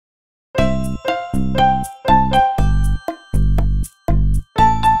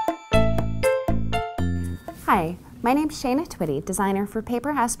Hi, my name's Shaena Twitty, designer for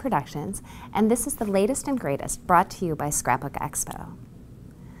Paper House Productions, and this is the latest and greatest brought to you by Scrapbook Expo.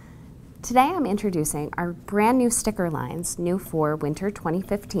 Today I'm introducing our brand new sticker lines, new for winter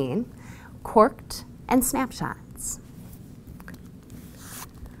 2015, Cork'd and Snapshots.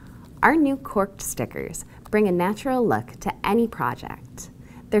 Our new Cork'd stickers bring a natural look to any project.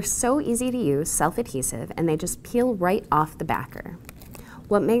 They're so easy to use, self-adhesive, and they just peel right off the backer.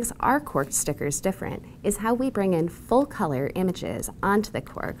 What makes our Cork'd stickers different is how we bring in full-color images onto the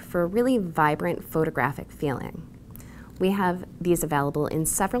cork for a really vibrant photographic feeling. We have these available in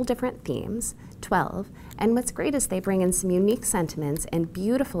several different themes, 12, and what's great is they bring in some unique sentiments and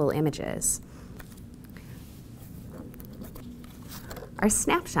beautiful images. Our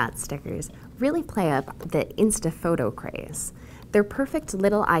snapshot stickers really play up the Insta photo craze. They're perfect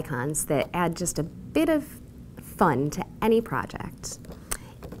little icons that add just a bit of fun to any project.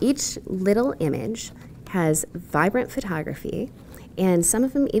 Each little image has vibrant photography, and some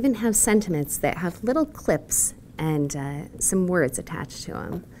of them even have sentiments that have little clips and some words attached to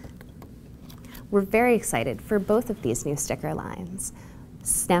them. We're very excited for both of these new sticker lines.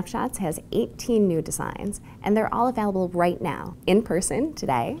 Snapshots has 18 new designs, and they're all available right now, in person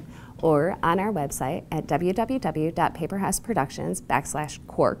today, or on our website at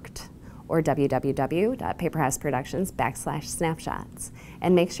www.paperhouseproductions.com/corked or www.paperhouseproductions.com/snapshots.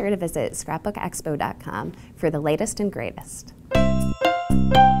 And make sure to visit scrapbookexpo.com for the latest and greatest.